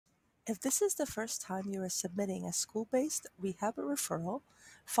If this is the first time you are submitting a school-based rehab referral,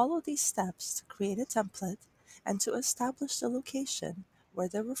 follow these steps to create a template and to establish the location where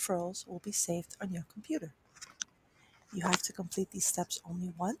the referrals will be saved on your computer. You have to complete these steps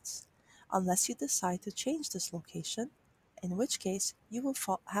only once, unless you decide to change this location, in which case you will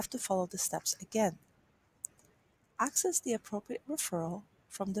have to follow the steps again. Access the appropriate referral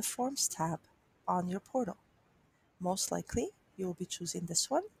from the Forms tab on your portal. Most likely, you will be choosing this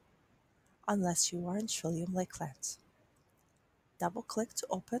one, unless you are in Trillium Lakelands. Double-click to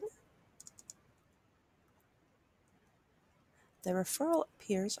open. The referral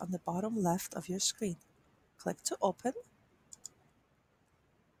appears on the bottom left of your screen. Click to open,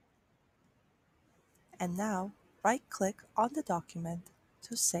 and now right-click on the document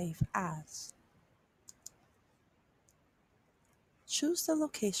to save as. Choose the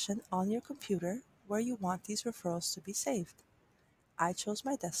location on your computer where you want these referrals to be saved. I chose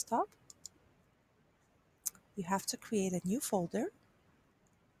my desktop. You have to create a new folder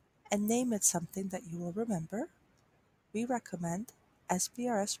and name it something that you will remember. We recommend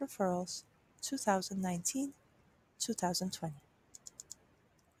SBRS Referrals 2019-2020.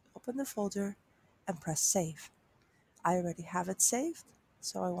 Open the folder and press Save. I already have it saved,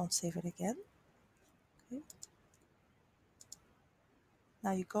 so I won't save it again. Okay.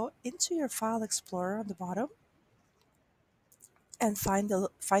 Now you go into your File Explorer on the bottom and find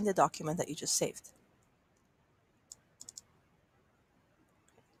the document that you just saved.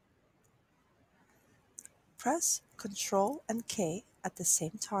 Press Ctrl and K at the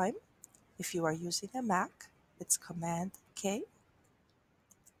same time. If you are using a Mac, it's Command K,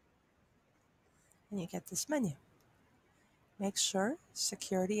 and you get this menu. Make sure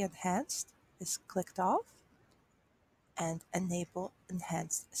Security Enhanced is clicked off and Enable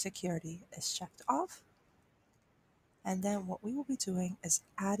Enhanced Security is checked off. And then what we will be doing is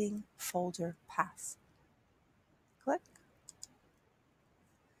adding folder path. Click.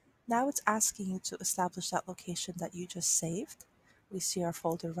 Now it's asking you to establish that location that you just saved. We see our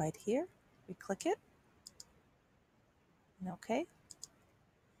folder right here. We click it, and OK.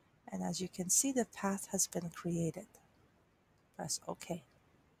 And as you can see, the path has been created. Press OK.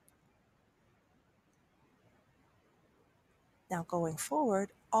 Now going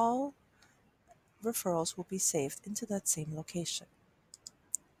forward, all referrals will be saved into that same location.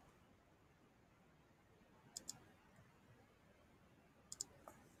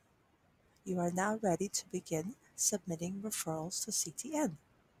 You are now ready to begin submitting referrals to CTN.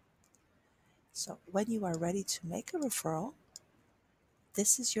 So when you are ready to make a referral,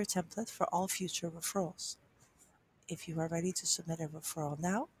 this is your template for all future referrals. If you are ready to submit a referral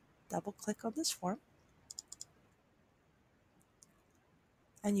now, double-click on this form,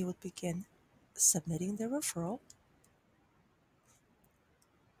 and you would begin submitting the referral.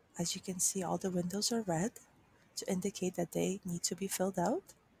 As you can see, all the windows are red to indicate that they need to be filled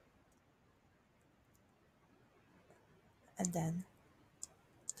out. And then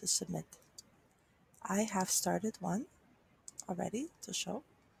to submit. I have started one already to show.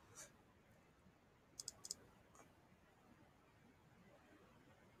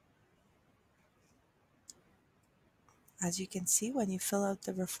 As you can see, when you fill out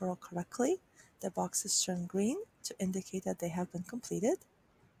the referral correctly, the boxes turn green to indicate that they have been completed.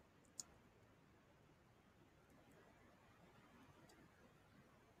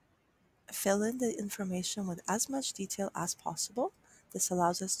 Fill in the information with as much detail as possible. This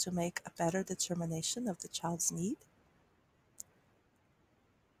allows us to make a better determination of the child's need.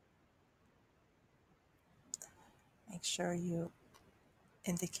 Make sure you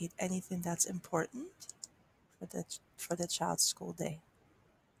indicate anything that's important for the child's school day.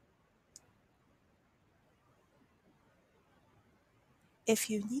 If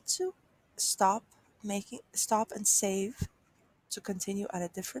you need to stop and save to continue at a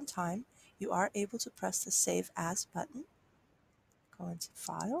different time, you are able to press the Save As button. Go into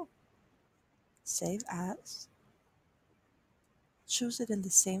File, Save As, choose it in the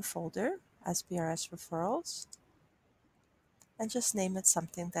same folder, SBRS Referrals, and just name it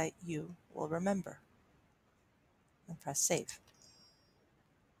something that you will remember. And press Save.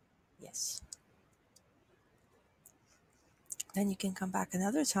 Yes. Then you can come back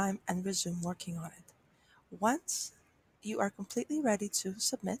another time and resume working on it. Once you are completely ready to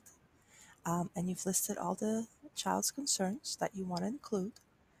submit, and you've listed all the child's concerns that you want to include,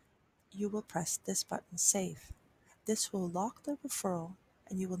 you will press this button, Save. This will lock the referral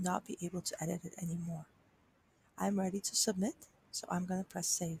and you will not be able to edit it anymore. I'm ready to submit, so I'm going to press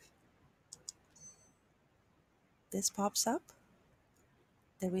Save. This pops up.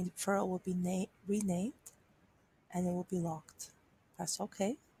 The referral will be renamed and it will be locked. Press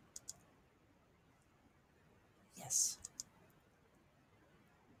OK. SBRS.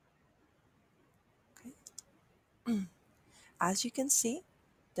 Okay. As you can see,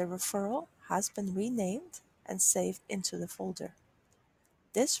 the referral has been renamed and saved into the folder.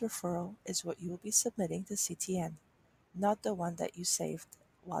 This referral is what you will be submitting to CTN, not the one that you saved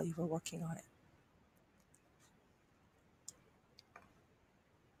while you were working on it.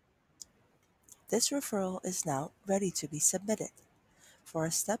 This referral is now ready to be submitted. For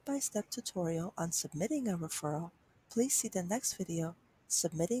a step-by-step tutorial on submitting a referral, please see the next video,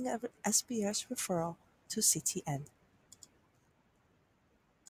 Submitting a SBRS Referral to CTN.